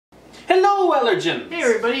Hello, allergens! Hey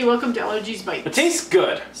everybody, welcome to Allergies Bites. It tastes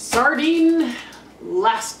good. Sardine,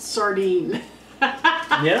 last sardine.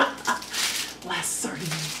 Yeah? Last sardine.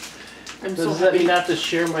 I'm Does so that happy. mean I have to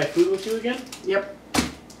share my food with you again? Yep.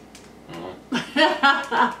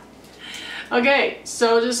 Okay,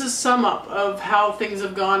 so just a sum up of how things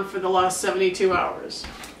have gone for the last 72 hours.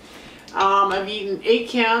 I've eaten 8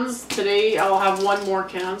 cans. Today I'll have 1 more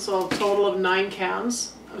can, so a total of 9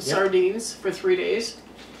 cans of sardines for 3 days.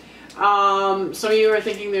 Some of you are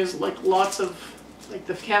thinking there's like lots of, like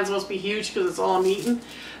the cans must be huge because it's all I'm eating.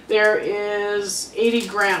 There is 80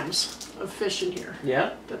 grams of fish in here.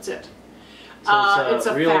 Yeah? That's it. So it's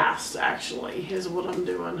a real... fast, actually, is what I'm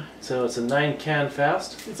doing. So it's a 9-can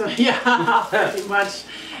fast? It's a, yeah, pretty much.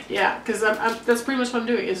 Yeah, because that's pretty much what I'm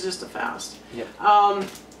doing, is just a fast. Yep. I've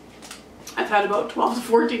had about 12 to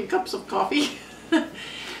 14 cups of coffee.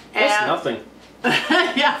 That's nothing.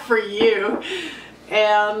 Yeah, for you.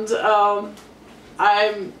 And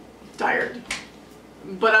I'm tired.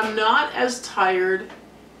 But I'm not as tired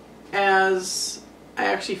as I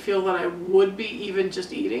actually feel that I would be even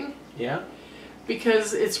just eating. Yeah?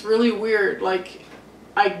 Because it's really weird. Like,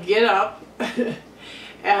 I get up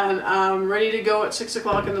and I'm ready to go at 6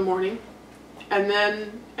 o'clock in the morning. And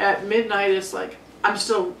then at midnight, it's like, I'm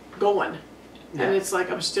still going. Yeah. And it's like,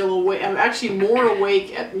 I'm still awake. I'm actually more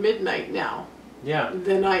awake at midnight now. Yeah.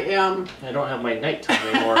 Than I am. I don't have my nighttime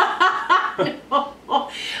anymore. I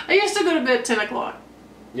used to go to bed at 10 o'clock.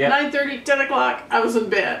 Yeah. 9:30, 10 o'clock, I was in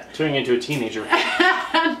bed. Turning into a teenager.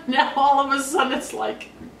 And now all of a sudden it's like,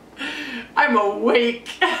 I'm awake.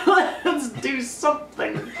 Let's do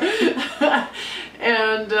something.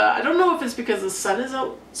 And I don't know if it's because the sun is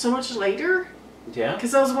out so much later. Yeah.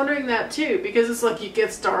 Because I was wondering that too. Because it's like it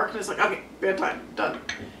gets dark and it's like, okay, bedtime, done.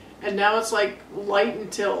 And now it's like light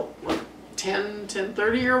until like 10,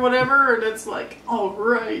 10:30 or whatever. And it's like, all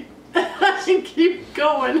right, I can keep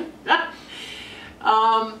going.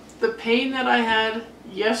 The pain that I had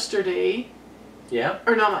yesterday. Yeah.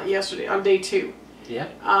 Or no, not yesterday, on day 2. Yeah.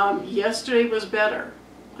 Yesterday was better.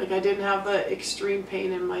 Like I didn't have the extreme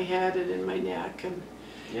pain in my head and in my neck and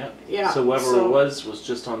yeah. So whatever it was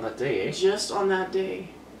just on that day, eh? Just on that day.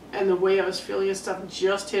 And the way I was feeling and stuff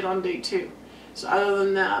just hit on day 2. So other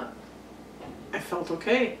than that, I felt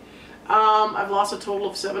okay. I've lost a total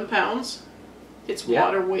of 7 pounds. It's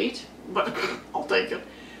water weight, but I'll take it.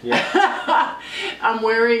 Yeah. I'm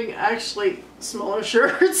wearing actually smaller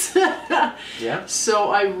shirts. Yeah. So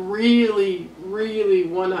I really, really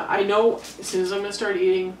wanna. I know as soon as I'm gonna start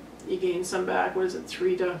eating, you gain some back. What is it,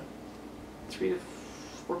 3 to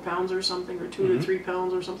 4 pounds or something, or 2 to 3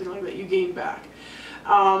 pounds or something like that. You gain back.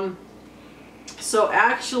 So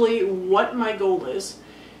actually, what my goal is,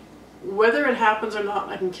 whether it happens or not,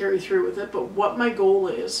 I can carry through with it. But what my goal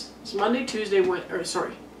is Monday, Tuesday,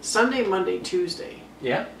 Sunday, Monday, Tuesday.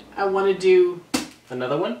 Yeah. I want to do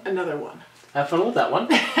another one. Another one. Have fun with that one.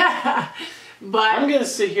 But I'm gonna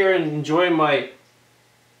sit here and enjoy my.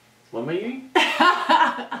 What am I eating?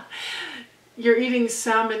 You're eating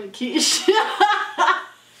salmon quiche.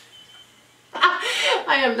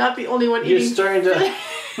 I am not the only one eating. You're starting to.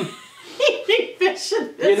 Eating fish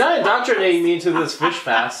in this. You're not indoctrinating me into this fish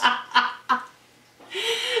fast.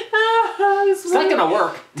 It's not gonna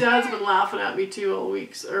work. Dad's been laughing at me too all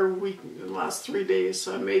week, in the last 3 days,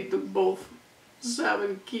 so I made them both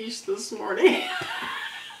salmon quiche this morning.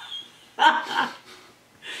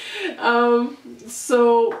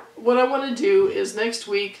 So what I want to do is next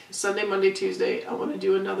week, Sunday, Monday, Tuesday, I want to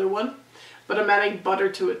do another one, but I'm adding butter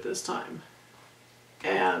to it this time.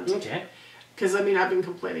 And okay, because I mean I've been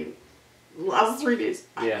complaining the last 3 days.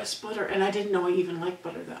 I miss butter, and I didn't know I even like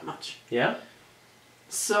butter that much. Yeah.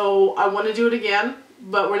 So I want to do it again,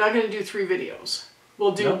 but we're not going to do 3 videos.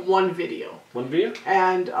 We'll do 1 video. 1 video?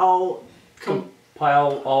 And I'll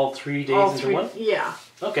compile all 3 days into one? Yeah.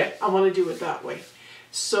 Okay. I want to do it that way,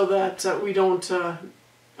 so that we don't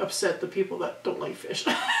upset the people that don't like fish.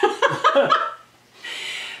 I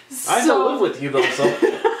don't live with you though, so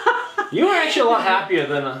you were actually a lot happier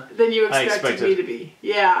than you expected me to be.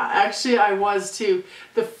 Yeah, actually I was too.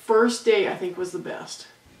 The first day I think was the best.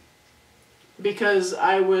 Because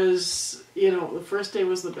I was, the first day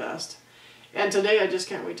was the best. And today I just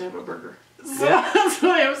can't wait to have a burger. So that's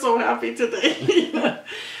why I'm so happy today.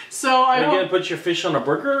 So Are you going to put your fish on a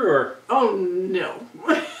burger or? Oh no.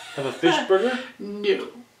 Have a fish burger? No.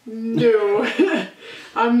 No.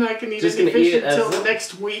 I'm not going to eat any fish until the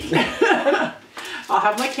next week. I'll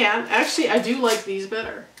have my can. Actually, I do like these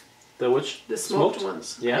better. The which? The smoked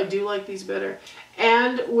ones. Yeah. I do like these better.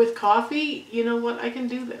 And with coffee, you know what? I can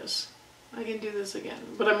do this. I can do this again.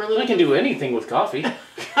 But I'm really... I can do anything with coffee.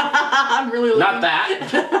 I'm really... Not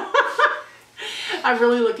that. I'm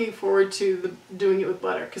really looking forward to doing it with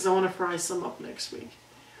butter because I want to fry some up next week.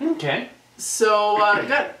 Okay. So I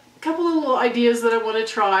got a couple of little ideas that I want to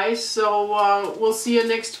try. So we'll see you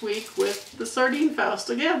next week with the Sardine Faust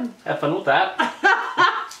again. Have fun with that.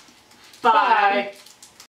 Bye.